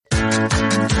Welcome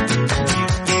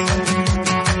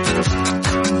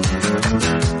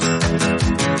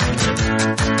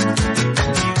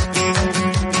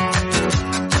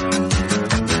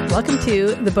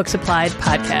to the Books Applied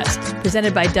podcast,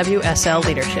 presented by WSL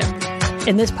Leadership.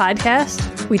 In this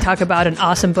podcast, we talk about an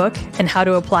awesome book and how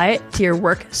to apply it to your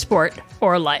work, sport,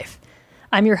 or life.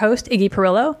 I'm your host, Iggy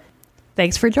Perillo.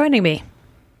 Thanks for joining me.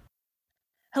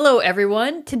 Hello,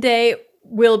 everyone. Today,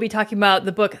 we'll be talking about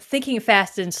the book Thinking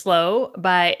Fast and Slow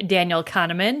by Daniel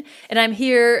Kahneman, and I'm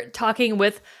here talking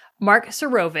with Mark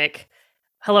Suroviec.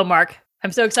 Hello, Mark.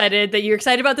 I'm so excited that you're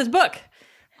excited about this book.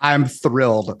 I'm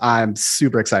thrilled. I'm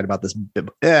super excited about this.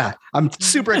 I'm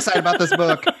super excited about this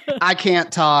book. I can't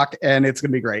talk, and it's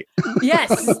going to be great.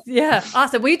 Yes. Yeah.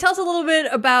 Awesome. Will you tell us a little bit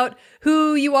about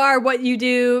who you are, what you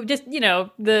do? Just,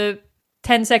 the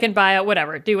 10-second bio,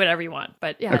 whatever. Do whatever you want.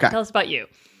 But yeah, okay. Tell us about you.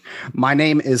 My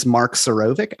name is Mark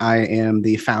Suroviec. I am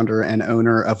the founder and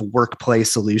owner of Workplace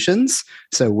Solutions.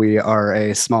 So we are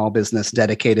a small business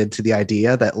dedicated to the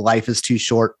idea that life is too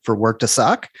short for work to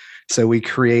suck. So we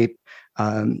create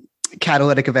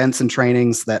catalytic events and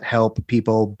trainings that help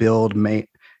people build,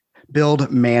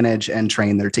 manage, and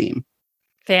train their team.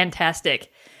 Fantastic.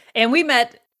 And we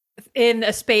met in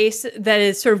a space that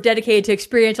is sort of dedicated to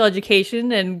experiential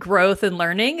education and growth and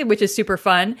learning, which is super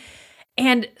fun.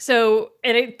 And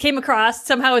it came across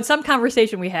somehow in some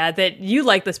conversation we had that you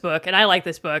like this book and I like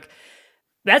this book.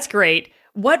 That's great.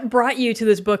 What brought you to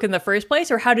this book in the first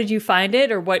place, or how did you find it,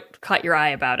 or what caught your eye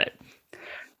about it?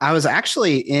 I was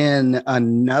actually in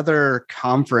another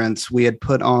conference we had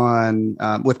put on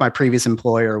with my previous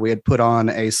employer. We had put on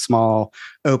a small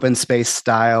open space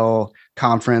style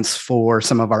conference for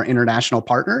some of our international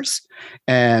partners.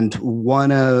 And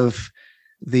one of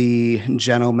the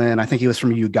gentlemen, I think he was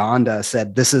from Uganda,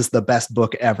 said, "This is the best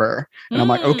book ever." And I'm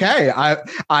like, okay,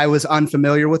 I was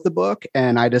unfamiliar with the book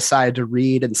and I decided to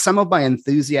read. And some of my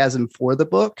enthusiasm for the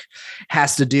book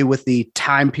has to do with the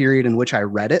time period in which I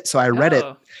read it. So I read it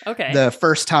the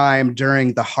first time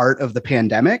during the heart of the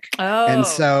pandemic. And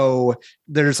so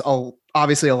there's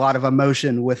obviously a lot of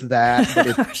emotion with that.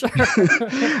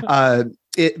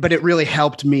 But it really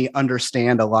helped me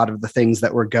understand a lot of the things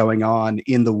that were going on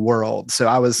in the world. So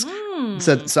I was,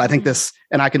 so I think this,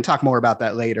 and I can talk more about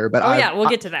that later, but we'll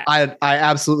get to that. I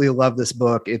absolutely love this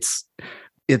book. It's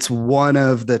one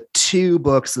of the two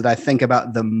books that I think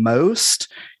about the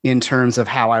most in terms of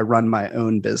how I run my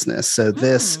own business. So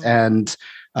this and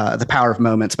The Power of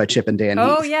Moments by Chip and Dan Heath.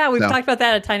 Oh, yeah. We've talked about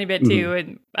that a tiny bit, too,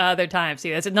 in other times.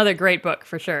 Too. That's another great book,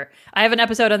 for sure. I have an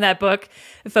episode on that book.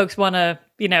 If folks want to,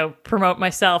 promote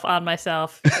myself on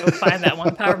myself, go find that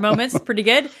one. Power of Moments. Pretty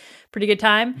good. Pretty good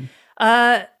time.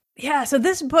 So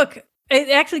this book, it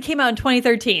actually came out in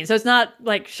 2013. So it's not,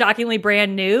 shockingly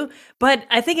brand new. But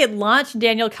I think it launched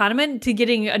Daniel Kahneman to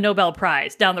getting a Nobel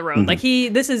Prize down the road.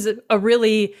 This is a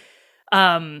really...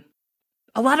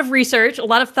 a lot of research, a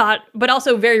lot of thought, but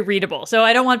also very readable. So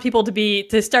I don't want people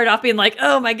to start off being like,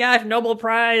 oh my gosh, Nobel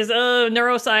Prize,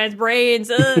 neuroscience,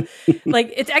 brains.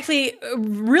 It's actually a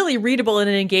really readable and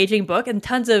an engaging book, and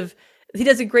he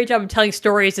does a great job of telling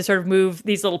stories to sort of move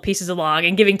these little pieces along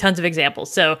and giving tons of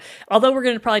examples. So although we're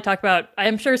going to probably talk about,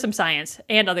 I'm sure, some science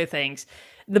and other things,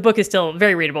 the book is still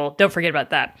very readable. Don't forget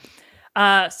about that.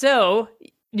 So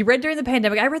you read during the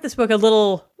pandemic. I read this book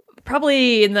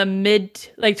probably in the mid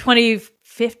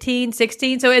 2015,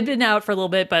 16. So it had been out for a little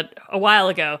bit, but a while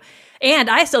ago. And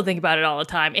I still think about it all the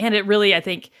time. And it really, I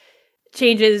think,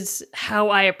 changes how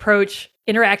I approach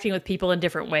interacting with people in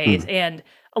different ways. And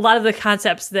a lot of the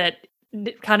concepts that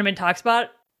Kahneman talks about,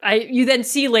 you then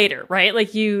see later, right?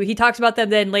 He talks about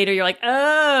them, then later you're like,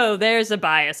 oh, there's a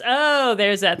bias. Oh,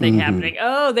 there's that thing happening.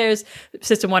 Oh, there's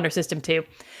system 1 or system 2.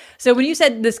 So when you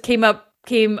said this came up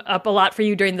a lot for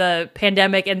you during the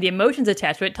pandemic and the emotions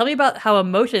attached to it, tell me about how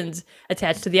emotions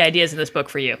attached to the ideas in this book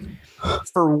for you.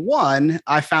 For one,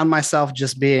 I found myself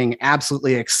just being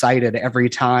absolutely excited every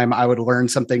time I would learn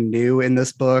something new in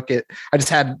this book. I just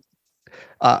had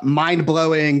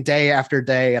mind-blowing day after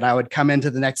day, and I would come into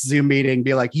the next Zoom meeting and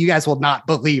be like, you guys will not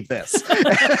believe this. What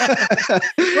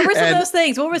were some of those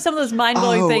things? What were some of those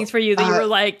mind-blowing things for you that you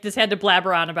were just had to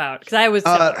blabber on about? Because I was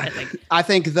similar, I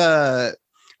think.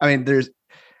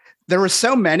 There were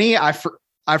so many. I've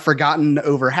forgotten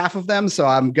over half of them, so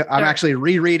I'm actually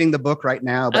rereading the book right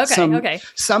now. But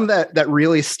some that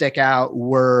really stick out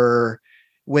were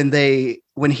when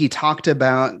he talked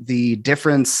about the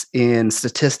difference in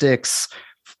statistics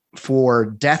for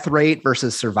death rate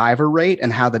versus survivor rate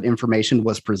and how that information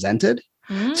was presented.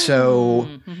 So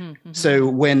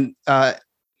when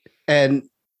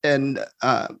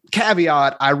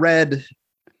caveat, I read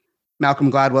Malcolm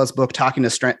Gladwell's book, Talking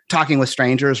with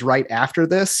Strangers, right after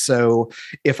this. So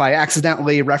if I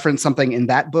accidentally reference something in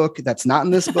that book that's not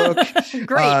in this book,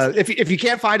 great. If you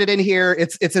can't find it in here,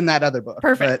 it's in that other book.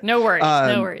 Perfect. But, no worries.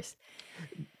 No worries.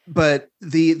 But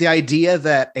the idea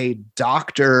that a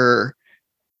doctor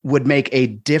would make a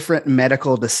different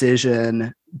medical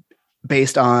decision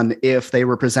based on if they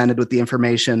were presented with the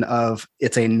information of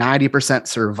it's a 90%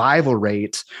 survival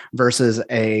rate versus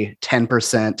a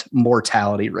 10%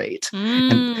 mortality rate.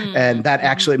 And that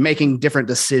actually making different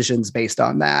decisions based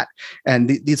on that. And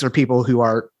these are people who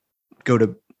go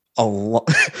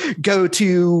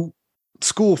to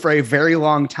school for a very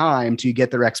long time to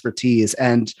get their expertise.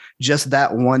 And just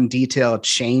that one detail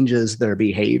changes their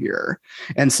behavior.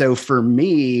 And so for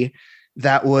me,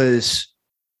 that was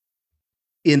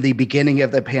in the beginning of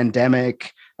the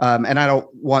pandemic, and I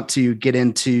don't want to get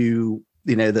into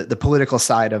the political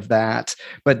side of that,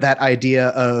 but that idea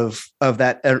of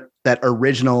that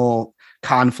original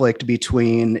conflict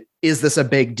between is this a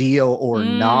big deal or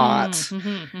not?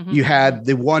 You had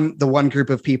the one group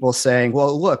of people saying,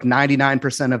 well, look,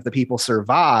 99% of the people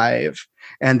survive,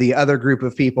 and the other group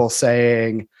of people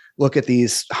saying, look at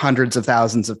these hundreds of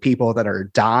thousands of people that are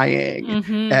dying,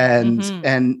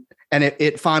 and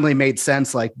it finally made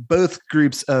sense. Like both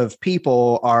groups of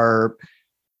people are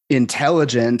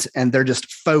intelligent and they're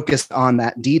just focused on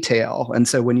that detail. And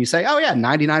so when you say, oh yeah,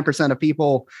 99% of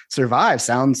people survive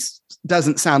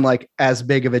doesn't sound like as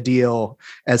big of a deal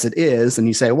as it is. And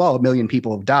you say, well, 1 million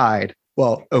people have died.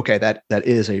 Well, okay, that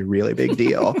is a really big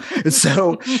deal.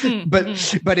 So, but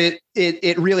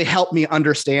it really helped me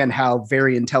understand how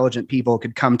very intelligent people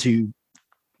could come to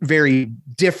very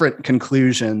different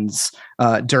conclusions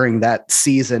during that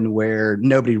season where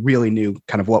nobody really knew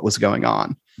kind of what was going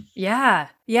on. Yeah.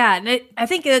 And I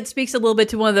think it speaks a little bit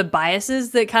to one of the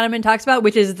biases that Kahneman talks about,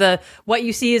 which is the what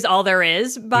you see is all there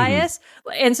is bias.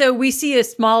 And so we see a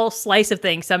small slice of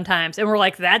things sometimes, and we're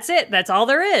like, that's it. That's all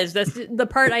there is. That's the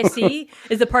part I see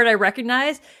is the part I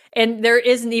recognize. And there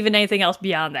isn't even anything else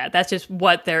beyond that. That's just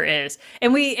what there is.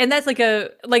 And that's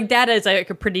like data is like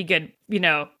a pretty good,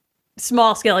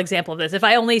 small scale example of this. If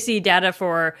I only see data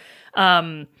for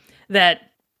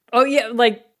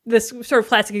this sort of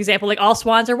classic example, like all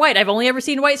swans are white. I've only ever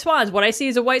seen white swans. What I see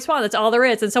is a white swan. That's all there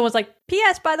is. And someone's like,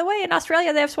 P.S. by the way, in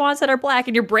Australia, they have swans that are black,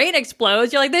 and your brain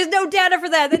explodes. You're like, there's no data for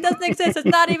that. That doesn't exist. It's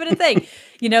not even a thing.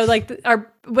 We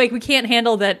can't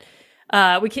handle that.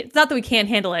 It's not that we can't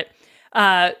handle it.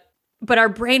 But our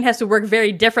brain has to work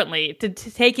very differently to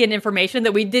take in information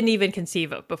that we didn't even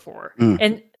conceive of before.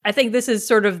 And I think this is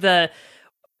sort of the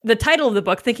title of the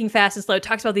book, Thinking Fast and Slow,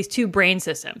 talks about these two brain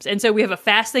systems. And so we have a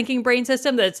fast-thinking brain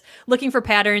system that's looking for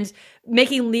patterns,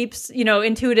 making leaps,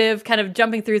 intuitive, kind of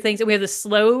jumping through things. And we have the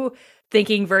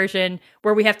slow-thinking version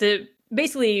where we have to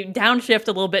basically downshift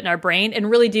a little bit in our brain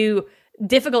and really do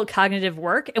difficult cognitive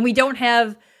work. And we don't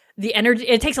have the energy.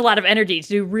 It takes a lot of energy to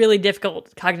do really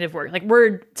difficult cognitive work. Like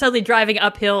we're suddenly driving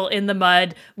uphill in the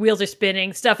mud, wheels are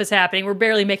spinning, stuff is happening. We're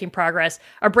barely making progress.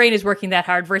 Our brain is working that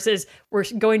hard versus we're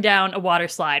going down a water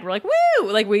slide. We're like,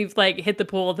 woo! Like we've hit the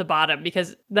pool at the bottom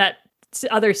because that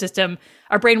other system,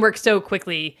 our brain works so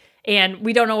quickly and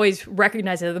we don't always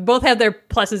recognize it. They both have their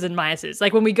pluses and minuses.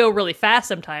 Like when we go really fast,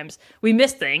 sometimes we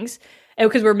miss things. And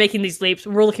because we're making these leaps,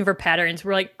 we're looking for patterns.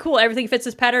 We're like, cool, everything fits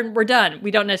this pattern. We're done. We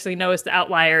don't necessarily notice the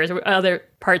outliers or other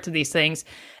parts of these things.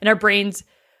 And our brains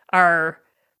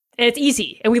it's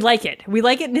easy and we like it. We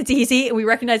like it and it's easy and we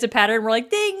recognize a pattern. We're like,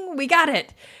 ding, we got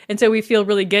it. And so we feel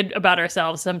really good about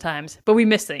ourselves sometimes, but we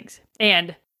miss things.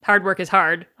 And hard work is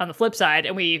hard on the flip side.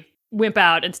 And we wimp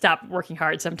out and stop working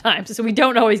hard sometimes. So we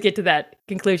don't always get to that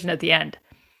conclusion at the end.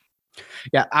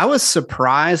 Yeah, I was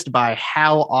surprised by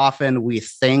how often we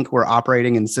think we're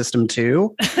operating in system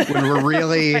 2 when we're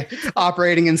really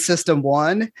operating in system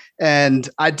 1. And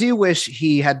I do wish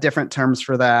he had different terms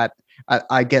for that.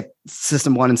 I get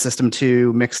system 1 and system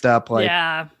 2 mixed up.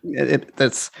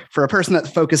 That's for a person that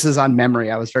focuses on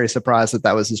memory. I was very surprised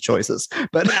that was his choices.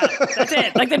 But yeah, that's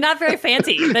it. They're not very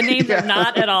fancy. The names are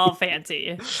not at all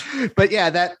fancy. But yeah,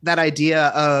 that idea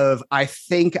of I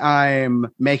think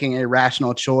I'm making a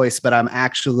rational choice, but I'm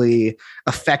actually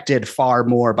affected far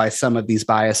more by some of these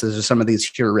biases or some of these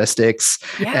heuristics.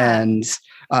 Yeah. And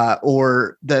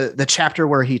or the chapter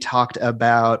where he talked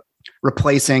about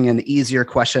replacing an easier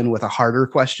question with a harder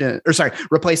question,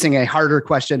 replacing a harder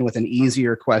question with an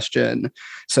easier question.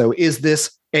 So is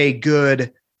this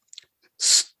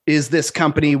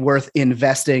company worth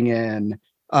investing in?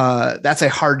 That's a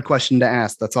hard question to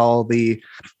ask. That's all the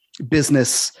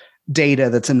business data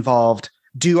that's involved.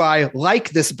 do I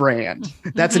like this brand?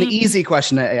 That's an easy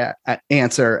question to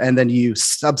answer. And then you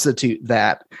substitute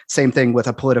that. Same thing with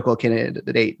a political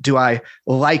candidate. Do I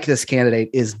like this candidate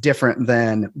is different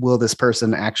than will this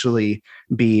person actually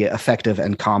be effective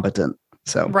and competent?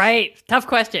 So, right. Tough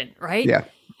question, right? Yeah.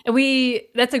 And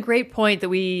that's a great point that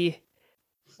we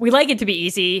like it to be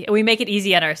easy and we make it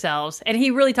easy on ourselves. And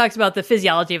he really talks about the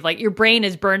physiology of like your brain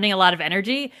is burning a lot of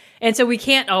energy. And so we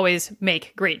can't always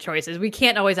make great choices. We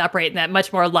can't always operate in that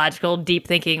much more logical, deep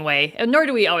thinking way. And nor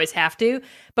do we always have to,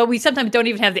 but we sometimes don't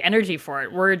even have the energy for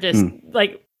it. We're just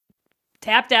like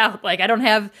tapped out. Like I don't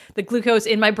have the glucose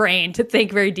in my brain to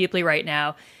think very deeply right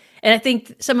now. And I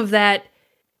think some of that,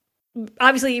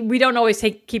 obviously we don't always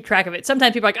keep track of it.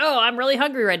 Sometimes people are like, oh, I'm really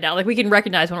hungry right now. Like we can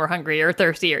recognize when we're hungry or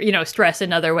thirsty or, stress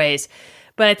in other ways.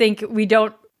 But I think we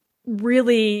don't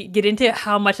really get into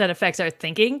how much that affects our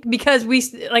thinking because we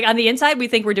like on the inside, we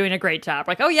think we're doing a great job.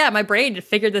 Like, oh yeah, my brain just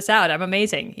figured this out. I'm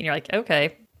amazing. And you're like,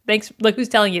 okay, thanks. Look, who's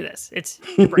telling you this? It's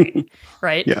your brain,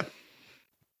 right? Yeah.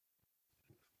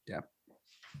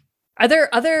 Are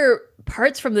there other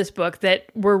parts from this book that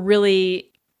were really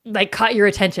like caught your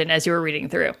attention as you were reading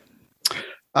through?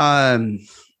 I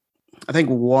think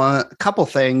a couple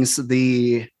things,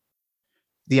 the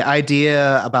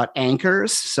idea about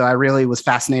anchors. So I really was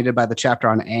fascinated by the chapter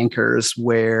on anchors,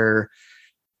 where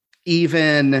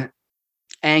even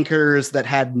anchors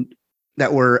that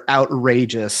were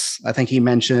outrageous. I think he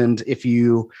mentioned if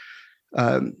you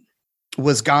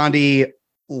was Gandhi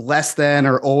less than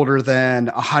or older than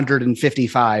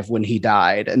 155 when he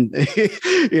died, and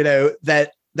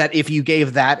that if you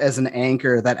gave that as an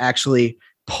anchor, that actually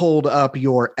pulled up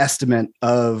your estimate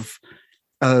of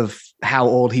how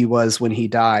old he was when he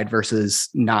died versus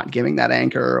not giving that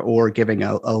anchor or giving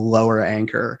a lower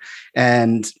anchor.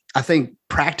 And I think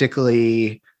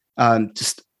practically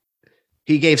just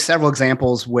he gave several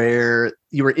examples where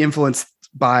you were influenced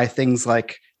by things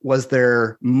like, was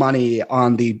there money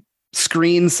on the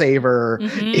screensaver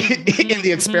in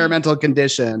the experimental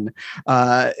condition?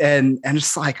 And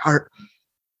just like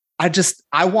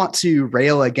I want to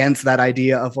rail against that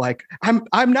idea of like,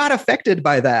 I'm not affected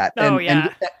by that.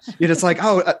 And it's like,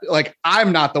 like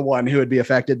I'm not the one who would be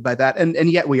affected by that.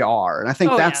 And yet we are. And I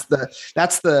think that's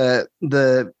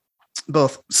the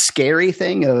both scary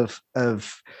thing of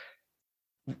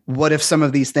what if some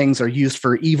of these things are used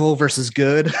for evil versus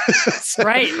good?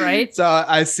 Right. So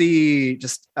I see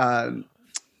just, I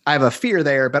have a fear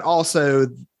there, but also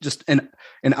just an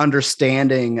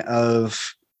understanding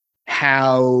of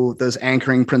how those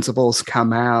anchoring principles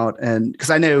come out. And because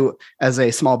I know as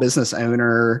a small business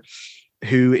owner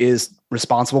who is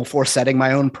responsible for setting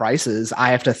my own prices,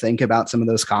 I have to think about some of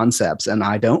those concepts, and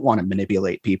I don't want to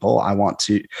manipulate people. I want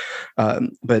to,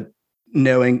 but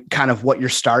knowing kind of what your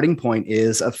starting point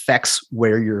is affects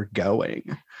where you're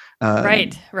going.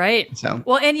 Right. So,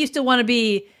 well, and you still want to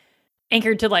be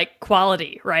anchored to like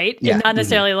quality, right? Yeah. And not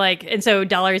necessarily like, and so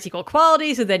dollars equal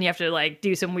quality. So then you have to like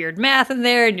do some weird math in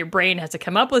there and your brain has to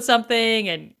come up with something.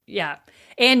 And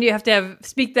and you have to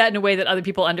speak that in a way that other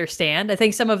people understand. I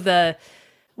think one of the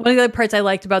other parts I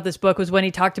liked about this book was when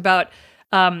he talked about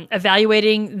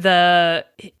evaluating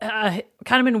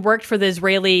Kahneman worked for the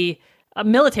Israeli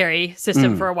military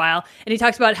system for a while. And he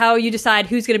talks about how you decide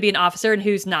who's going to be an officer and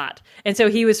who's not. And so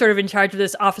he was sort of in charge of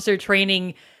this officer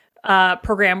training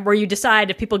program where you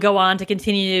decide if people go on to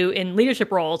continue in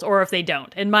leadership roles or if they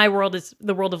don't. And my world is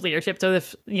the world of leadership. So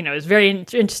this, is very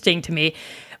interesting to me.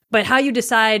 But how you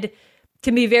decide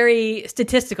can be very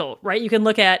statistical, right? You can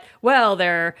look at, well,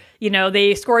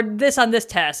 they scored this on this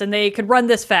test and they could run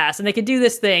this fast and they could do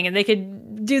this thing and they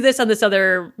could do this on this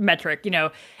other metric,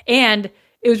 and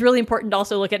it was really important to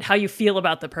also look at how you feel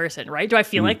about the person, right? Do I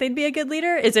feel like they'd be a good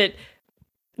leader?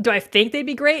 Do I think they'd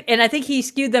be great? And I think he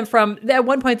skewed them from, at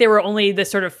one point, they were only this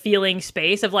sort of feeling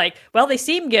space of like, well, they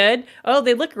seem good. Oh,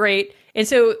 they look great. And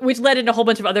so, which led into a whole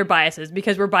bunch of other biases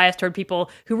because we're biased toward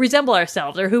people who resemble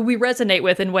ourselves or who we resonate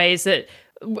with in ways that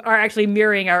are actually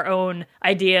mirroring our own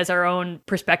ideas, our own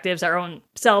perspectives, our own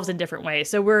selves in different ways.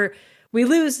 So we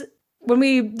lose, when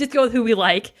we just go with who we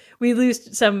like, we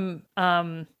lose some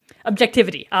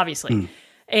objectivity, obviously.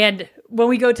 And when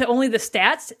we go to only the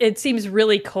stats, it seems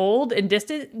really cold and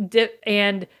distant,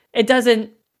 and it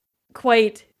doesn't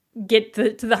quite get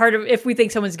to the heart of if we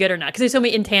think someone's good or not, because there's so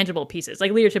many intangible pieces.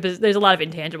 Like leadership there's a lot of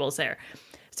intangibles there.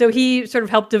 So he sort of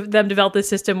helped them develop this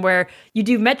system where you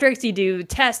do metrics, you do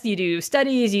tests, you do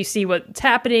studies, you see what's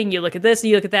happening, you look at this, and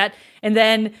you look at that. And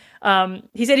then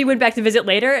he said he went back to visit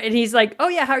later, and he's like, oh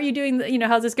yeah, how are you doing?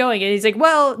 How's this going? And he's like,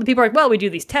 well, the people are like, well, we do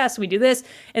these tests, we do this.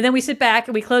 And then we sit back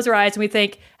and we close our eyes and we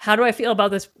think, how do I feel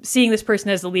about this, seeing this person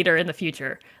as the leader in the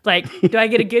future? Like, do I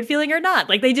get a good feeling or not?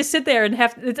 Like, they just sit there and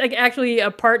it's like actually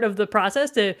a part of the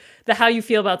process to the how you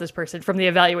feel about this person from the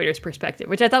evaluator's perspective,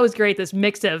 which I thought was great. This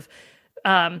mix of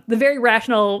the very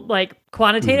rational, like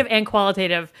quantitative and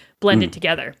qualitative blended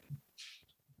together.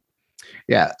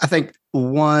 Yeah, I think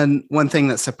one thing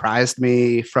that surprised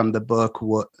me from the book,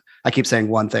 I keep saying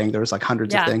one thing, there was like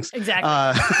hundreds of things.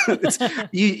 Exactly.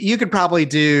 You could probably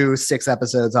do 6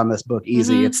 episodes on this book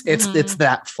easy. It's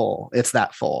that full. It's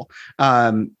that full.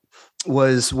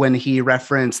 Was when he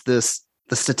referenced the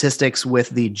statistics with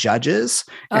the judges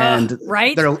and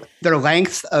right? their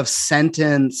length of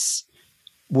sentence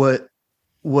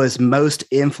was most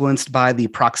influenced by the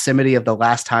proximity of the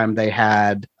last time they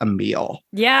had a meal.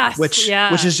 Yes. Which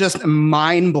is just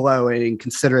mind-blowing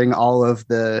considering all of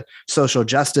the social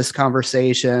justice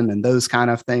conversation and those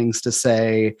kind of things to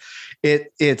say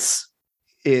just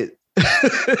get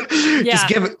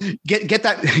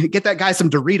that guy some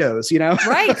Doritos,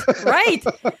 Right.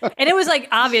 And it was like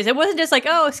obvious. It wasn't just like,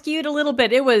 oh, skewed a little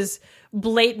bit. It was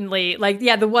blatantly like,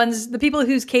 yeah, the people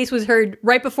whose case was heard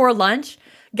right before lunch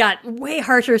got way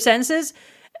harsher sentences.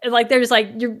 Like they're just like,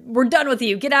 we're done with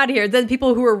you, get out of here. Then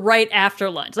people who were right after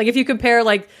lunch, like if you compare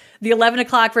like the 11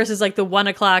 o'clock versus like the 1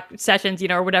 o'clock sessions,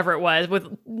 or whatever it was, with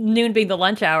noon being the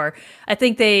lunch hour, I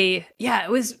think it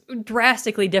was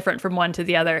drastically different from one to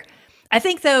the other. I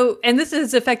think though, and this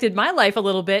has affected my life a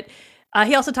little bit,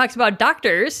 he also talks about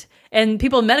doctors and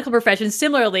people in medical professions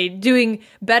similarly doing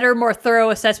better, more thorough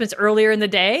assessments earlier in the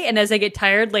day. And as they get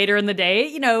tired later in the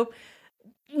day,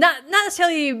 not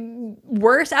necessarily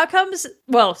worse outcomes,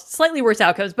 well, slightly worse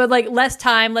outcomes, but like less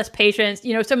time, less patience,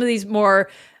 some of these more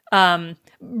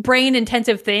brain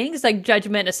intensive things like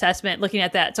judgment, assessment, looking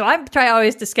at that. So I try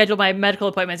always to schedule my medical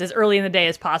appointments as early in the day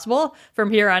as possible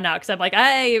from here on out. Cause I'm like,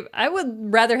 I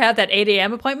would rather have that 8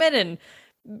 a.m. appointment and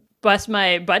bust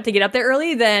my butt to get up there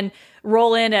early than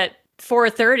roll in at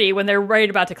 4:30 when they're right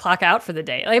about to clock out for the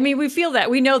day. I mean, we feel that,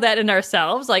 we know that in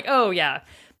ourselves, like, oh yeah,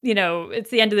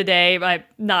 it's the end of the day. I'm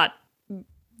not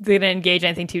going to engage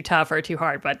anything too tough or too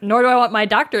hard, but nor do I want my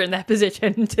doctor in that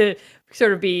position to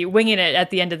sort of be winging it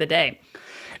at the end of the day.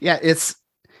 Yeah, it's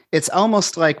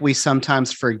almost like we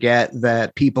sometimes forget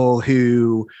that people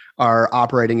who are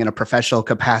operating in a professional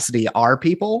capacity are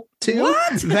people too.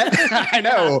 What? I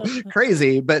know,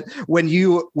 crazy. But when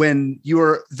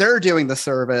they're doing the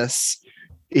service,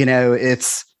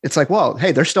 it's like, well,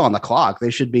 hey, they're still on the clock. They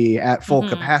should be at full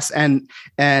capacity.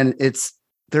 And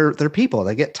they're people.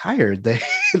 They get tired. They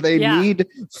need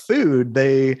food.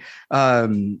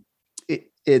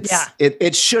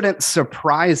 It shouldn't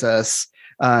surprise us.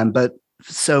 But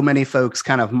so many folks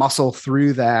kind of muscle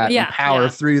through that and power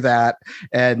through that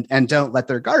and don't let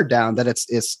their guard down, that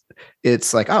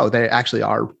it's like, oh, they actually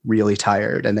are really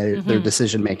tired and their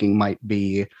decision making might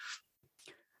be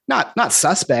not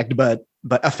suspect, but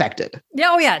affected.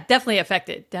 Yeah. Oh yeah. Definitely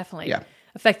affected. Definitely. Yeah.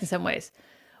 Affected in some ways.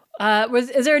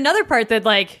 Is there another part that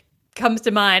like comes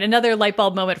to mind? Another light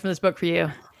bulb moment from this book for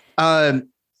you?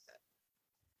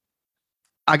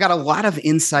 I got a lot of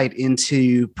insight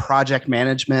into project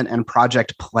management and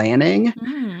project planning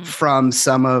from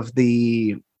some of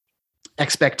the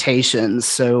expectations.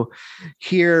 So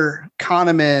here,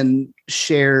 Kahneman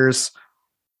shares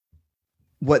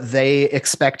what they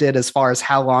expected as far as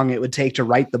how long it would take to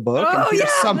write the book. Oh,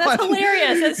 and that's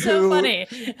hilarious. That's so funny.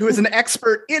 Who is an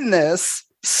expert in this,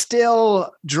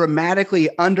 still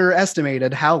dramatically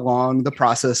underestimated how long the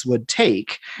process would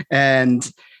take. And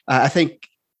I think,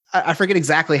 I forget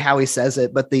exactly how he says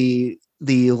it, but the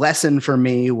lesson for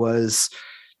me was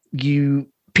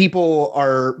people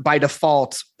are by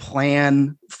default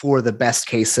plan for the best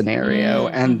case scenario.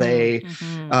 And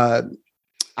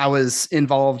I was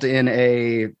involved in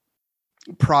a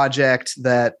project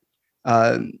that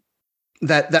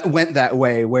went that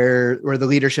way, where the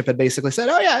leadership had basically said,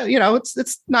 oh yeah,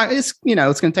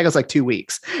 it's going to take us like 2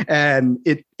 weeks, and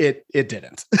it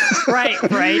didn't. Right.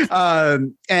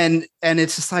 And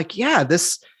it's just like,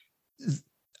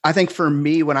 I think for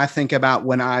me, when I think about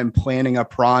when I'm planning a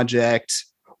project,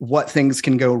 what things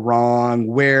can go wrong,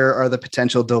 where are the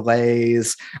potential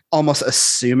delays, almost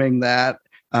assuming that,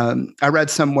 I read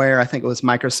somewhere, I think it was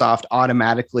Microsoft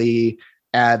automatically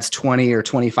adds 20 or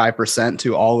 25%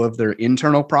 to all of their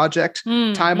internal project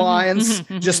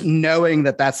timelines, just knowing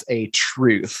that that's a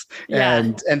truth.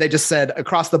 Yeah. And they just said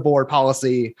across the board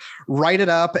policy, write it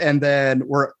up. And then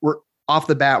we're off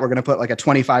the bat, we're going to put like a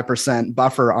 25%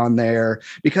 buffer on there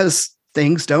because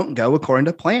things don't go according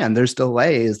to plan. There's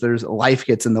delays, there's life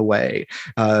gets in the way.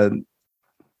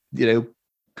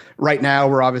 Right now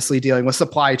we're obviously dealing with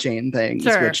supply chain things.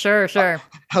 Sure.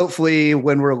 Hopefully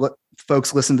when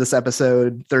folks listen to this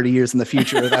episode 30 years in the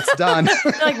future, that's done.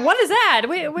 Like, what is that?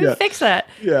 We fix that.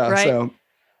 Yeah. Right. So,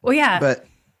 well, yeah.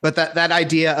 But that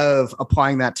idea of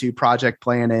applying that to project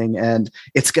planning, and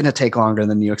it's going to take longer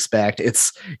than you expect.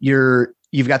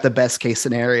 You've got the best case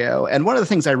scenario. And one of the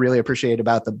things I really appreciate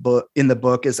about the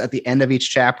book is at the end of each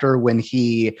chapter, when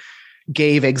he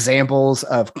gave examples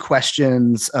of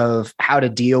questions of how to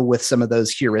deal with some of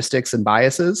those heuristics and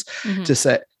biases,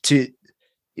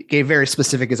 gave very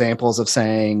specific examples of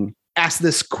saying, ask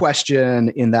this question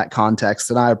in that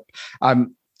context. And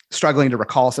I'm struggling to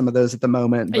recall some of those at the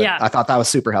moment, but I thought that was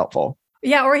super helpul.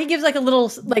 Yeah. Or he gives like a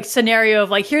little like scenario of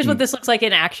like, here's what this looks like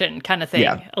in action kind of thing.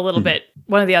 Yeah. A little bit,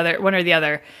 one or the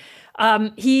other.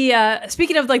 He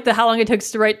speaking of like how long it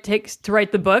takes to write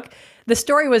the book, the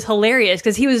story was hilarious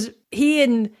because he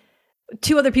and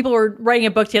two other people were writing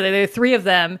a book together. There were three of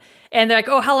them, and they're like,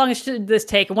 "Oh, how long should this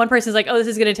take?" And one person's like, "Oh, this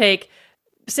is going to take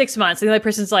 6 months," and the other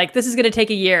person's like, "This is going to take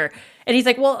a year." And he's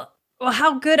like, "Well,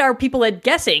 how good are people at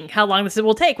guessing how long this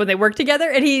will take when they work together?"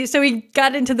 And he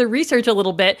got into the research a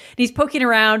little bit. And he's poking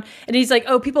around, and he's like,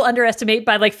 "Oh, people underestimate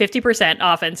by like 50%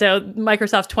 often. So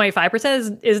Microsoft's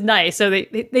 25% is nice. So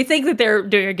they think that they're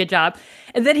doing a good job."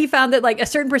 And then he found that like a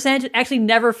certain percentage actually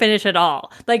never finish at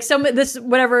all. Like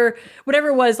whatever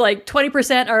was like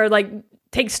 20% are like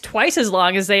takes twice as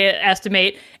long as they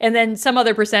estimate, and then some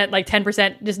other percent, like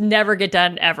 10%, just never get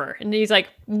done ever. And he's like,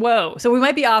 "Whoa!" So we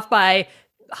might be off by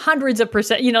hundreds of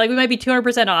percent, like we might be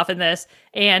 200% off in this,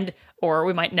 or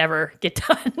we might never get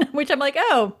done, which I'm like,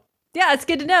 oh yeah, it's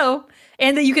good to know.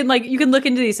 And that you can look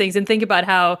into these things and think about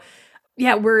how,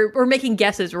 yeah, we're making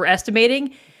guesses, we're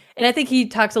estimating. And I think he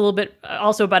talks a little bit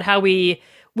also about how we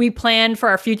plan for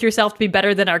our future self to be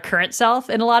better than our current self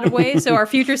in a lot of ways. So our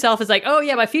future self is like, oh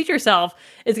yeah, my future self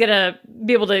is going to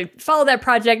be able to follow that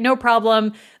project, no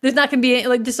problem. There's not going to be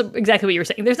like just exactly what you were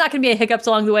saying. There's not going to be hiccups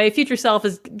along the way. Future self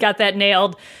has got that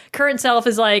nailed. Current self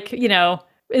is like, is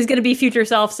going to be future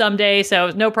self someday.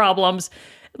 So no problems.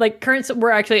 Like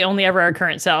we're actually only ever our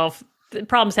current self. The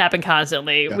problems happen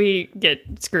constantly. Yeah. We get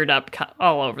screwed up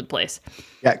all over the place.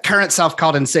 Yeah. Current self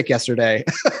called in sick yesterday.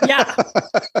 Yeah.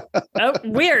 Oh,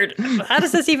 weird. How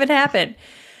does this even happen?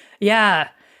 Yeah.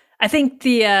 I think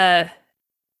you're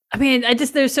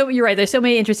right. There's so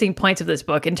many interesting points of this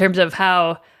book in terms of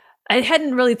how I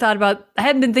hadn't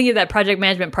been thinking of that project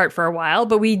management part for a while,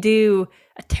 but we do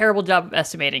a terrible job of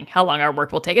estimating how long our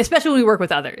work will take, especially when we work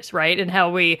with others, right? And how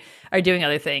we are doing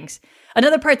other things.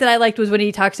 Another part that I liked was when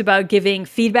he talks about giving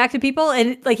feedback to people,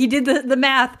 and like he did the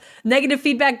math. Negative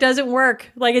feedback doesn't work.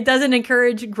 Like it doesn't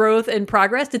encourage growth and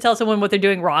progress to tell someone what they're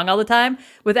doing wrong all the time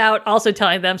without also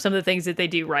telling them some of the things that they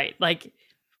do right. Like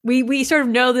we sort of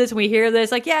know this and we hear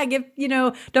this, like, yeah,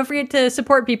 don't forget to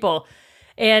support people.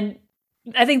 And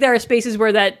I think there are spaces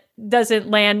where that doesn't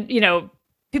land,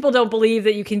 people don't believe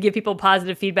that you can give people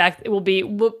positive feedback. It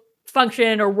will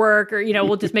function or work, or,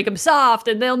 we'll just make them soft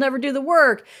and they'll never do the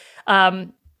work.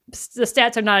 The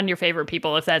stats are not in your favor,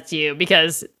 people, if that's you,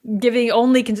 because giving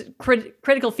only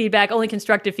critical feedback, only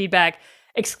constructive feedback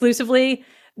exclusively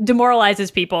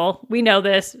demoralizes people. We know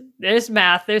this. There's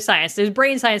math, there's science, there's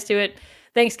brain science to it.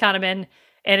 Thanks, Kahneman.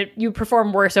 And you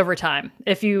perform worse over time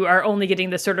if you are only getting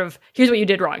this sort of, here's what you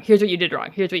did wrong, here's what you did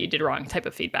wrong, here's what you did wrong type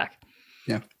of feedback.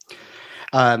 Yeah.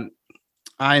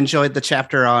 I enjoyed the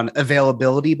chapter on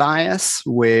availability bias,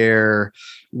 where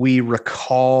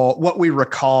what we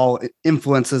recall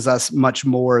influences us much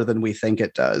more than we think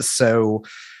it does. So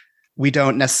we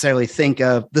don't necessarily think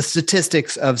of the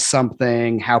statistics of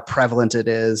something, how prevalent it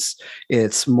is.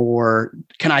 It's more,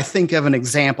 can I think of an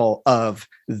example of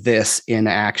this in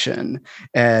action,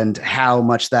 and how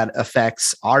much that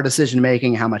affects our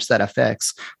decision-making, how much that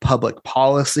affects public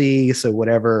policy. So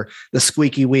whatever the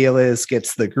squeaky wheel is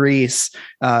gets the grease,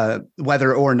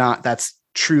 whether or not that's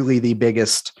truly the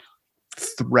biggest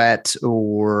threat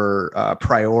or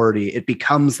priority, it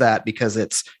becomes that because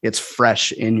it's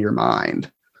fresh in your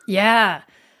mind. Yeah.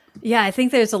 I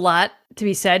think there's a lot to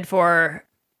be said for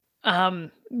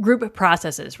group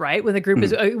processes, right? When the group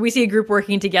we see a group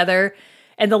working together,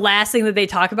 and the last thing that they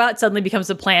talk about suddenly becomes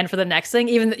a plan for the next thing.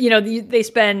 Even, they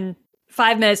spend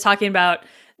 5 minutes talking about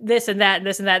this and that and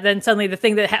this and that. Then suddenly the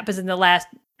thing that happens in the last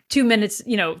 2 minutes,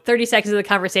 30 seconds of the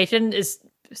conversation is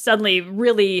suddenly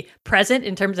really present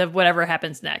in terms of whatever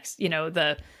happens next.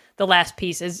 The last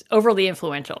piece is overly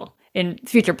influential in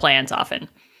future plans often,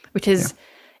 which is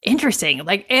interesting.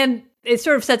 And it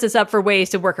sort of sets us up for ways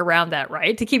to work around that,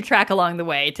 right? To keep track along the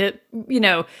way, to,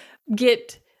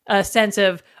 get a sense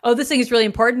of, oh, this thing is really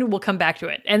important, we'll come back to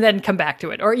it, and then come back to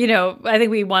it. Or, I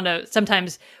think we want to,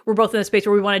 sometimes we're both in a space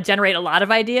where we want to generate a lot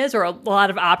of ideas or a lot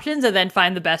of options and then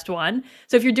find the best one.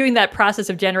 So if you're doing that process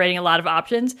of generating a lot of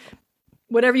options,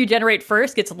 whatever you generate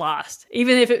first gets lost.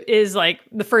 Even if it is like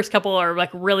the first couple are like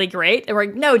really great, and we're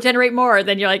like, no, generate more.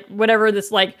 Then you're like, whatever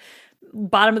this like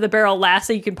bottom of the barrel last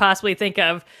thing you can possibly think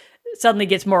of suddenly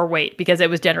gets more weight because it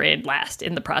was generated last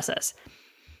in the process.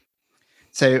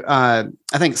 So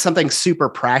I think something super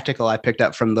practical I picked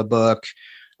up from the book,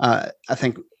 I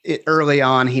think early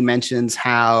on, he mentions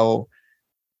how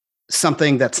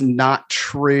something that's not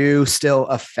true still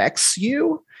affects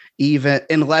you, even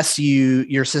unless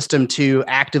your system 2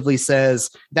 actively says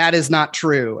that is not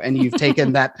true. And you've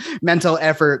taken that mental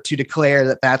effort to declare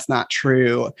that that's not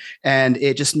true. And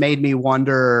it just made me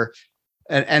wonder,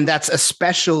 and that's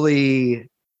especially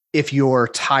if you're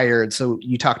tired. So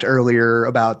you talked earlier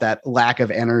about that lack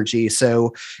of energy.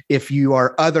 So if your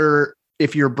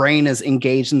brain is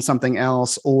engaged in something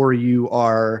else, or you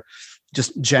are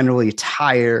just generally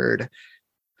tired,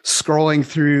 scrolling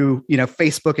through,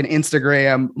 Facebook and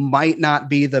Instagram might not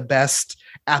be the best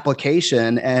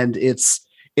application. And it's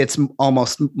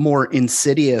almost more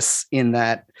insidious in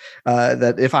that,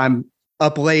 that if I'm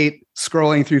up late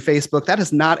scrolling through Facebook, that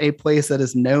is not a place that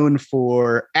is known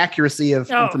for accuracy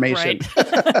of information.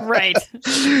 Right.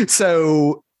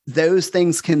 So those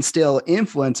things can still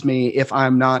influence me if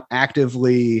I'm not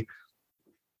actively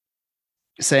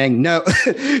saying no,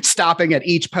 stopping at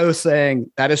each post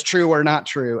saying that is true or not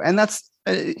true. And that's,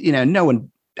 no one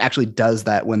actually does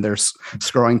that when they're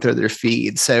scrolling through their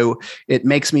feed. So it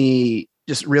makes me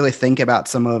just really think about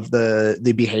some of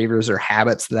the behaviors or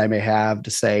habits that I may have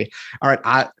to say, all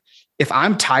right, if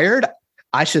I'm tired,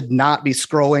 I should not be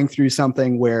scrolling through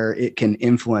something where it can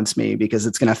influence me, because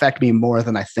it's going to affect me more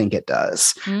than I think it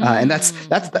does. And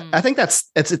I think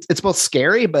it's both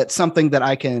scary, but something that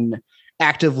I can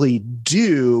actively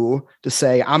do to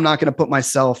say, I'm not going to put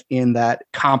myself in that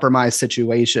compromised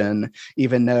situation,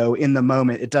 even though in the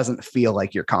moment it doesn't feel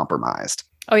like you're compromised.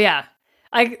 Oh yeah.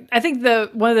 I think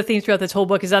one of the themes throughout this whole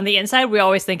book is on the inside, we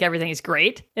always think everything is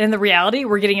great. And in the reality,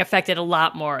 we're getting affected a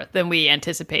lot more than we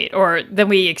anticipate or than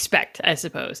we expect, I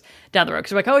suppose, down the road.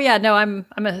 Because we're like, oh yeah, no, I'm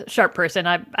a sharp person.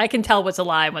 I can tell what's a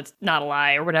lie and what's not a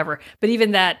lie or whatever. But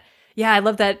even that, yeah, I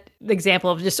love that example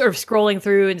of just sort of scrolling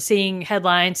through and seeing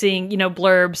headlines, seeing,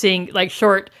 blurbs, seeing like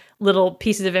short little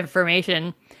pieces of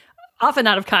information, often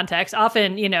out of context,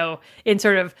 often, in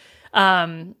sort of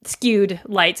skewed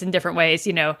lights in different ways,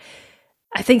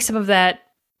 I think some of that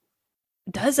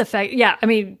does affect, I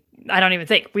don't even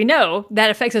think. We know that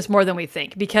affects us more than we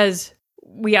think, because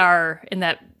we are in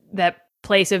that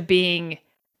place of being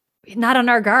not on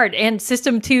our guard. And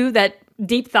system 2, that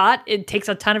deep thought, it takes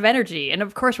a ton of energy. And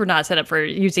of course, we're not set up for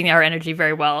using our energy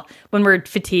very well when we're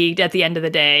fatigued at the end of the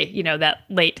day, that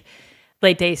late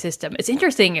day system. It's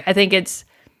interesting. I think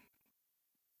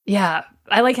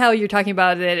I like how you're talking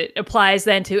about that. It applies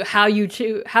then to how you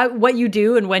choose, what you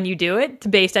do and when you do it,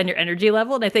 based on your energy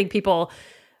level. And I think people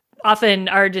often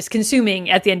are just consuming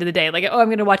at the end of the day, like, oh, I'm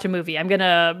going to watch a movie, I'm going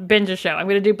to binge a show, I'm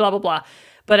going to do blah, blah, blah.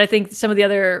 But I think some of the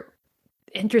other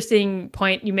interesting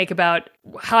point you make about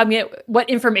what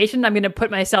information I'm going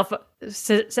to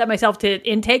set myself to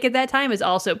intake at that time is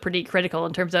also pretty critical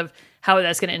in terms of how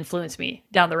that's going to influence me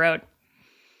down the road.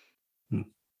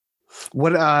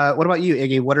 What about you,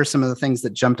 Iggy? What are some of the things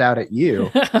that jumped out at you?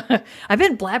 I've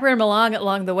been blabbering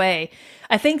along the way.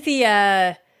 I think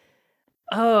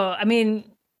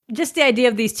just the idea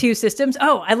of these two systems.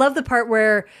 Oh, I love the part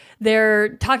where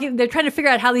they're trying to figure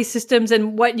out how these systems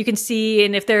and what you can see,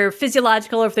 and if they're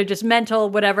physiological or if they're just mental,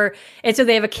 whatever. And so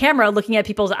they have a camera looking at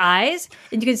people's eyes,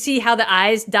 and you can see how the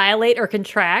eyes dilate or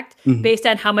contract based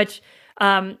on how much,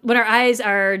 when our eyes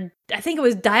are, I think it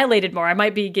was dilated more. I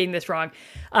might be getting this wrong.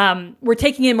 We're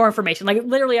taking in more information. Like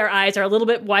literally our eyes are a little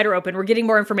bit wider open. We're getting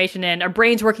more information in. Our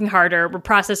brain's working harder. We're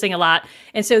processing a lot.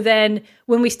 And so then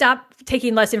when we stop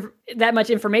taking that much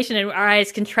information in, our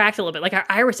eyes contract a little bit. Like our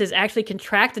irises actually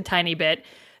contract a tiny bit.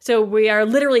 So we are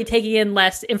literally taking in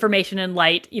less information and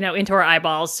light, into our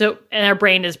eyeballs. And our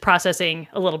brain is processing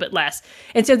a little bit less.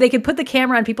 And so they could put the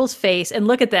camera on people's face and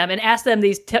look at them and ask them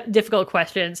these difficult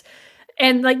questions.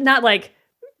 And not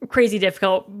crazy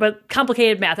difficult, but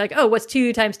complicated math. Like, oh, what's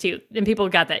 2 times 2? And people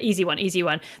got that easy one.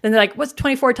 Then they're like, what's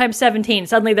 24 times 17?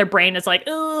 Suddenly their brain is like,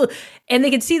 oh, and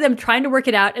they could see them trying to work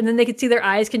it out. And then they could see their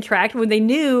eyes contract when they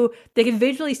knew they could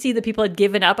visually see that people had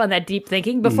given up on that deep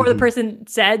thinking before the person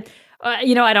said, I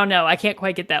don't know. I can't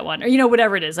quite get that one. Or,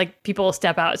 whatever it is, like people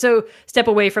step out. So step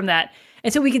away from that.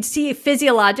 And so we could see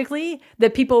physiologically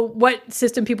that what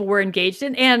system people were engaged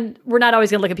in. And we're not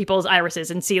always going to look at people's irises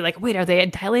and see like, wait, are they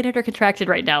dilated or contracted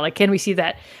right now? Like, can we see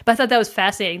that? But I thought that was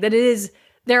fascinating that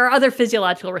there are other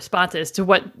physiological responses to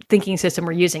what thinking system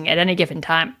we're using at any given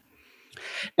time.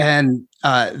 And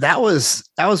that was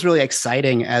really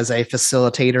exciting as a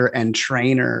facilitator and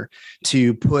trainer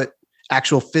to put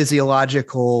actual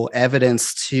physiological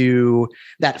evidence to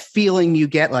that feeling you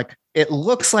get, like, it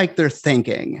looks like they're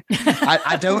thinking.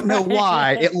 I don't know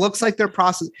why. It looks like they're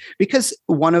processing, because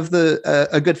one of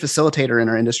a good facilitator in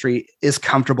our industry is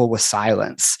comfortable with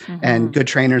silence, and good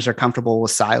trainers are comfortable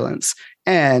with silence.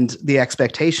 And the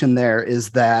expectation there is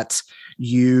that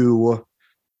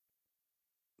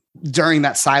during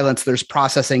that silence, there's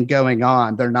processing going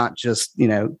on. They're not just,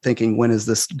 thinking, when is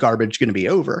this garbage going to be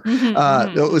over?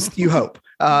 It was, you hope.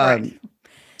 Right.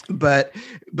 But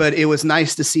it was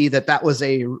nice to see that was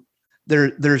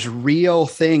there's real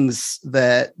things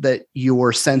that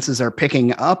your senses are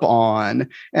picking up on.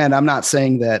 And I'm not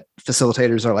saying that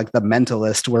facilitators are like the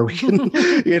mentalist where we can,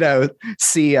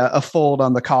 see a fold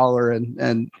on the collar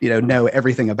and know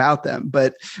everything about them.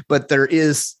 But there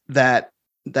is that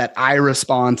eye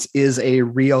response is a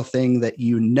real thing that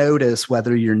you notice,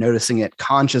 whether you're noticing it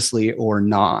consciously or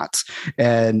not.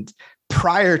 And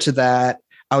prior to that,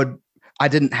 I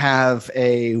didn't have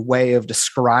a way of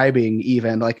describing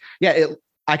even like,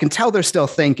 I can tell they're still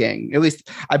thinking. At least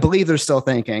I believe they're still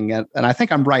thinking. And I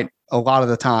think I'm right a lot of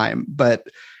the time, but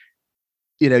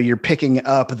you're picking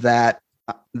up that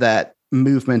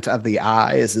movement of the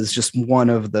eyes is just one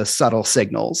of the subtle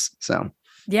signals. So,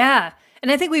 yeah.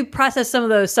 And I think we process some of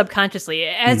those subconsciously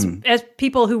as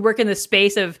people who work in the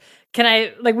space of,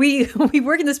 we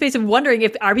work in the space of wondering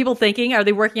are people thinking, are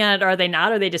they working on it? Or are they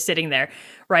not? Or are they just sitting there?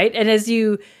 Right. And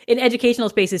in educational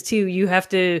spaces too, you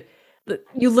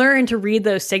learn to read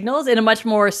those signals in a much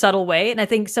more subtle way. And I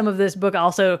think some of this book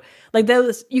also, like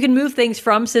those, you can move things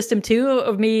from system 2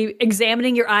 of me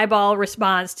examining your eyeball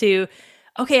response to,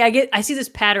 okay, I see this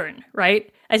pattern,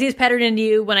 right? I see this pattern in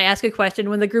you when I ask a question,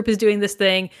 when the group is doing this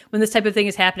thing, when this type of thing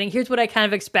is happening. Here's what I kind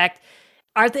of expect.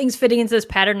 Are things fitting into this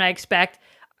pattern I expect?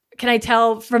 Can I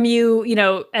tell from you,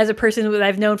 as a person that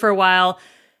I've known for a while,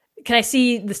 can I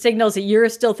see the signals that you're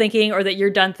still thinking or that you're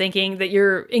done thinking, that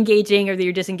you're engaging or that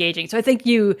you're disengaging? So I think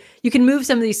you can move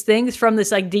some of these things from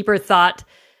this like deeper thought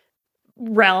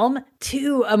realm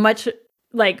to a much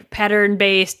like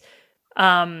pattern-based,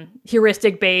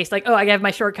 heuristic-based, like, oh, I have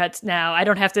my shortcuts now. I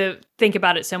don't have to think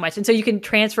about it so much. And so you can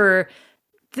transfer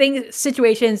things,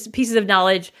 situations, pieces of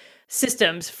knowledge,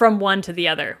 systems from one to the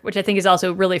other, which I think is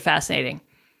also really fascinating.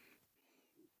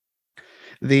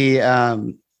 I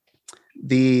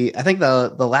think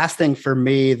the last thing for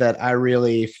me that I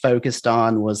really focused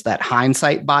on was that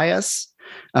hindsight bias.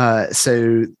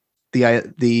 So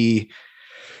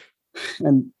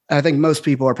and I think most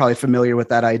people are probably familiar with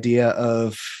that idea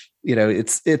of,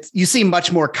 it's you seem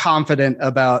much more confident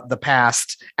about the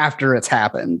past after it's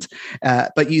happened,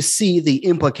 but you see the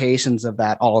implications of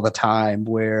that all the time,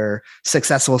 where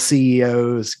successful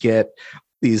CEOs get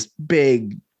these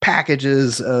big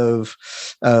packages of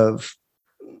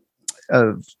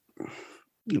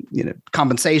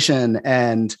compensation,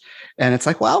 and it's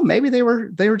like, well, maybe they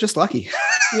were just lucky.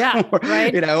 Yeah.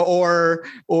 Right.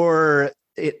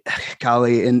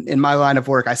 Golly, in my line of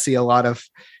work, I see a lot of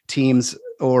teams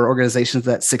or organizations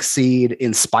that succeed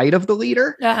in spite of the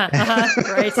leader.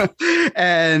 Right.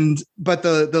 But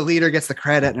the leader gets the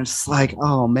credit, and it's like,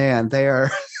 oh man, they are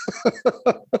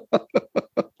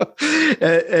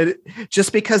and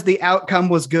just because the outcome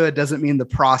was good doesn't mean the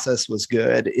process was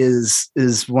good is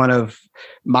one of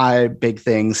my big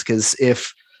things. Because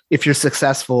if you're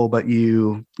successful, but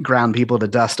you ground people to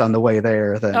dust on the way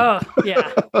there, then Well,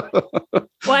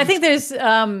 I think there's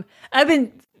I've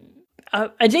been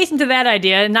adjacent to that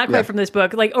idea, and not quite from this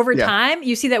book, like over time,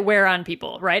 you see that wear on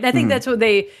people, right? And I think that's what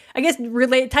tying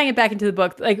it back into the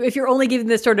book, like if you're only giving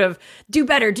this sort of do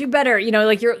better,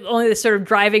 like you're only this sort of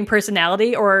driving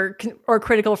personality or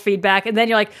critical feedback. And then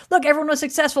you're like, look, everyone was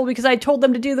successful because I told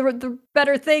them to do the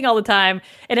better thing all the time.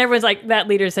 And everyone's like, that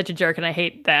leader is such a jerk and I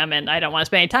hate them and I don't want to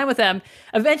spend any time with them.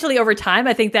 Eventually over time,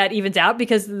 I think that evens out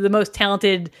because the most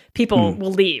talented people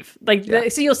will leave.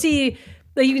 So you'll see,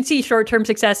 you can see short-term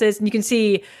successes, and you can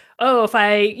see, oh, if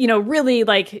I, really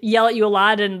like yell at you a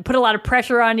lot and put a lot of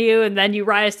pressure on you and then you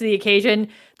rise to the occasion,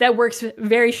 that works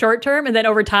very short term. And then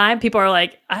over time, people are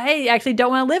like, I actually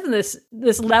don't want to live in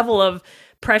this level of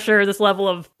pressure, this level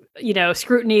of,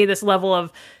 scrutiny, this level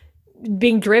of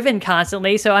being driven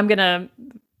constantly. So I'm going to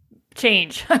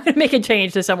change. I'm going to make a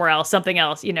change to somewhere else, something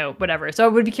else, whatever. So I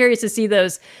would be curious to see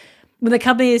those when the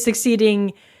company is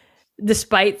succeeding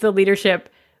despite the leadership,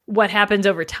 what happens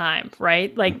over time,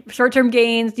 right? Like short-term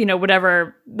gains,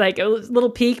 whatever, like a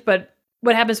little peak, but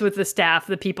what happens with the staff,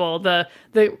 the people, the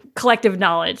collective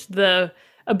knowledge, the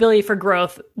ability for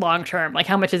growth long-term? Like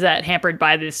how much is that hampered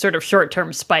by this sort of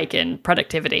short-term spike in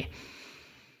productivity?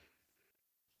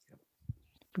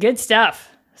 Good stuff.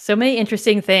 So many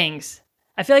interesting things.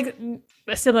 I feel like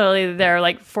similarly, there are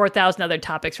like 4,000 other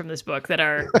topics from this book that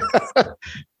are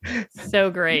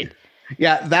so great.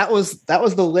 Yeah, that was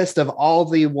the list of all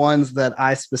the ones that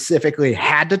I specifically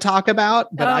had to talk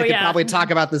about, but I could probably talk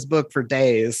about this book for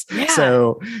days. Yeah.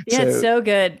 So it's so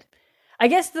good. I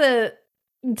guess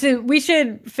we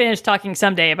should finish talking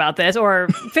someday about this or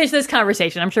finish this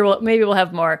conversation. I'm sure maybe we'll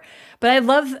have more. But I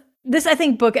love this. I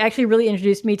think book actually really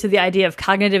introduced me to the idea of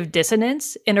cognitive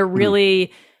dissonance in a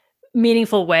really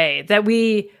meaningful way, that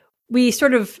we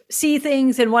sort of see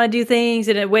things and want to do things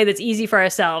in a way that's easy for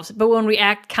ourselves. But when we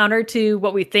act counter to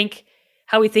what we think,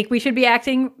 how we think we should be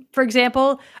acting, for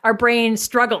example, our brain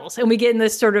struggles and we get in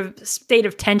this sort of state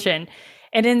of tension.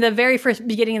 And in the very first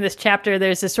beginning of this chapter,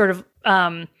 there's this sort of,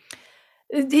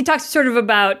 he talks sort of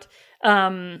about, what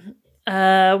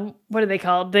are they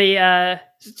called? The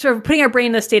sort of putting our brain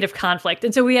in a state of conflict.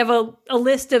 And so we have a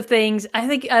list of things. I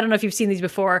don't know if you've seen these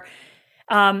before.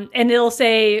 And it'll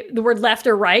say the word left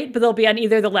or right, but they'll be on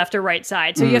either the left or right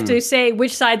side. So you have to say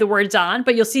which side the word's on,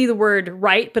 but you'll see the word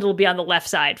right, but it'll be on the left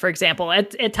side, for example,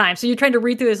 at times. So you're trying to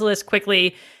read through this list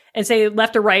quickly and say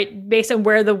left or right based on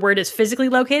where the word is physically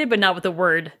located, but not what the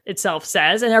word itself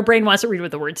says. And our brain wants to read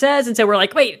what the word says. And so we're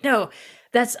like, wait, no,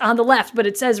 that's on the left, but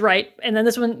it says right. And then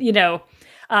this one,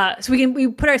 so we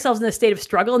put ourselves in a state of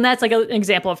struggle. And that's like an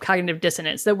example of cognitive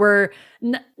dissonance, that we're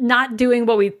not doing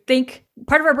what we think.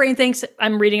 Part of our brain thinks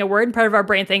I'm reading a word, and part of our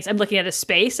brain thinks I'm looking at a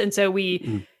space. And so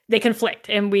they conflict,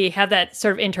 and we have that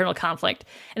sort of internal conflict.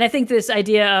 And I think this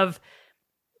idea of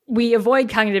we avoid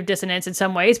cognitive dissonance in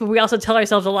some ways, but we also tell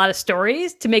ourselves a lot of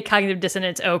stories to make cognitive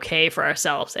dissonance okay for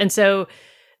ourselves. And so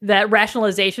that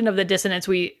rationalization of the dissonant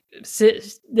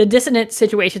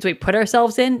situations we put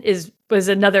ourselves in was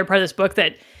another part of this book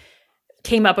that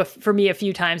came up for me a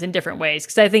few times in different ways.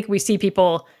 Because I think we see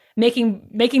people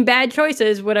making bad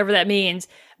choices, whatever that means,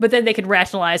 but then they can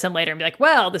rationalize them later and be like,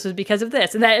 well, this was because of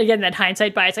this. And that, again, that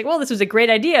hindsight bias, like, well, this was a great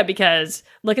idea because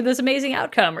look at this amazing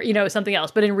outcome, or, something else.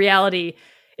 But in reality,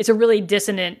 it's a really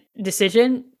dissonant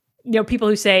decision. People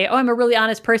who say, oh, I'm a really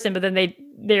honest person, but then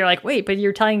they're like, wait, but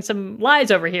you're telling some lies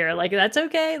over here. Like, that's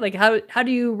okay. Like, how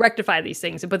do you rectify these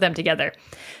things and put them together?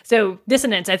 So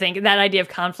dissonance, I think, that idea of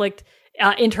conflict,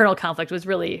 internal conflict, was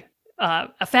really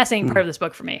a fascinating part of this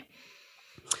book for me.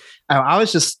 I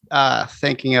was just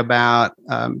thinking about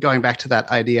going back to that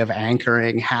idea of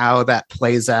anchoring, how that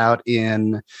plays out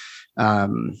in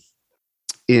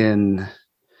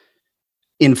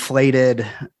inflated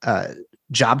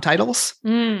job titles.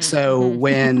 So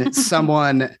when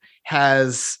someone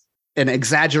has an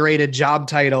exaggerated job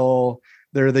title,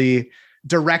 they're the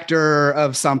director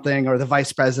of something or the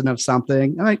vice president of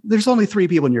something. Like, there's only 3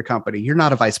 people in your company. You're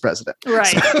not a vice president.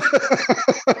 Right.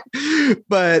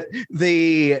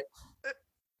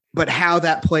 But how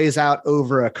that plays out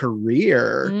over a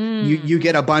career, you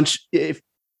get a bunch. If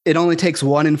it only takes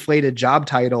one inflated job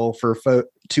title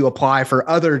to apply for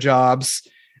other jobs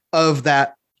of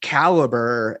that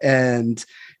caliber, and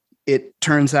it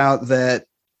turns out that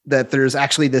there's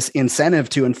actually this incentive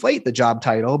to inflate the job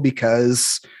title,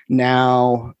 because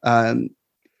now an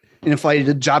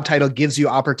inflated job title gives you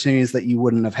opportunities that you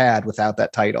wouldn't have had without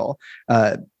that title,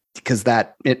 because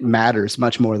it matters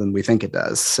much more than we think it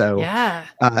does. So, yeah.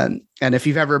 And if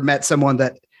you've ever met someone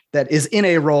that is in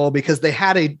a role because they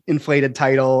had a inflated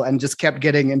title and just kept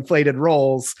getting inflated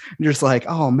roles, you're just like,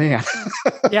 oh man.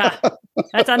 Yeah.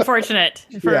 That's unfortunate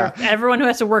for everyone who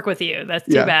has to work with you. That's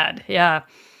too bad. Yeah,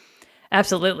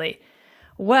 absolutely.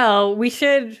 Well, we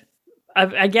should,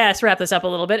 I guess, wrap this up a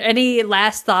little bit. Any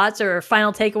last thoughts or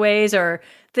final takeaways or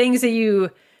things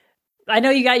that I know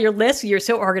you got your list. You're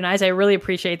so organized. I really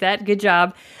appreciate that. Good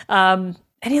job.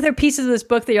 Any other pieces of this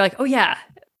book that you're like, oh yeah,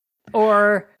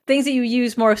 or things that you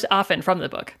use most often from the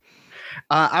book?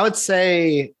 I would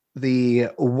say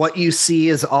what you see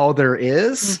is all there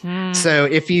is. So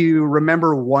if you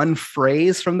remember one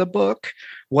phrase from the book,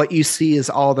 what you see is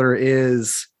all there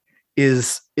is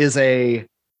a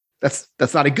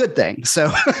that's not a good thing.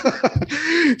 So,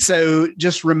 so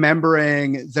just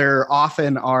remembering there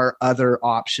often are other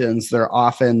options. There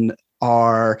often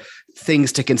are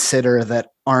things to consider that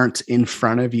aren't in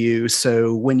front of you.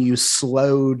 So when you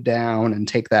slow down and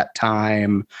take that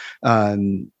time,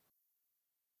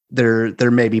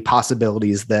 there may be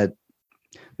possibilities that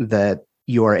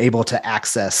you are able to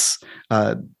access,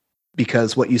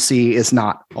 because what you see is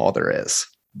not all there is.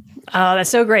 Oh, that's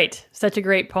so great. Such a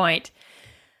great point.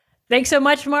 Thanks so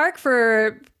much, Mark,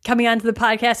 for coming onto the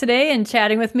podcast today and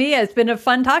chatting with me. It's been a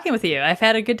fun talking with you. I've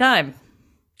had a good time.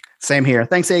 Same here.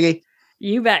 Thanks, Iggy.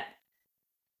 You bet.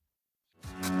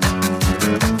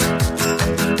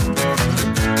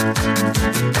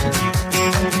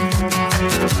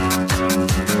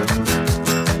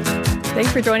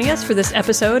 Thanks for joining us for this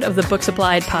episode of the Books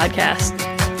Applied podcast.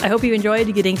 I hope you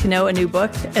enjoyed getting to know a new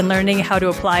book and learning how to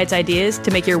apply its ideas to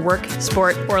make your work,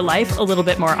 sport, or life a little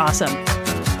bit more awesome.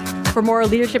 For more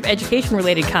leadership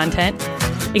education-related content,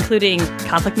 including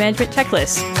conflict management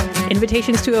checklists,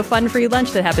 invitations to a fun free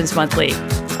lunch that happens monthly,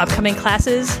 upcoming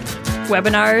classes,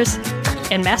 webinars,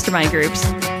 and mastermind groups,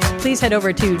 please head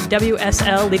over to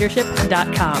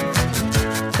wslleadership.com.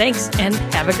 Thanks, and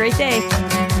have a great day.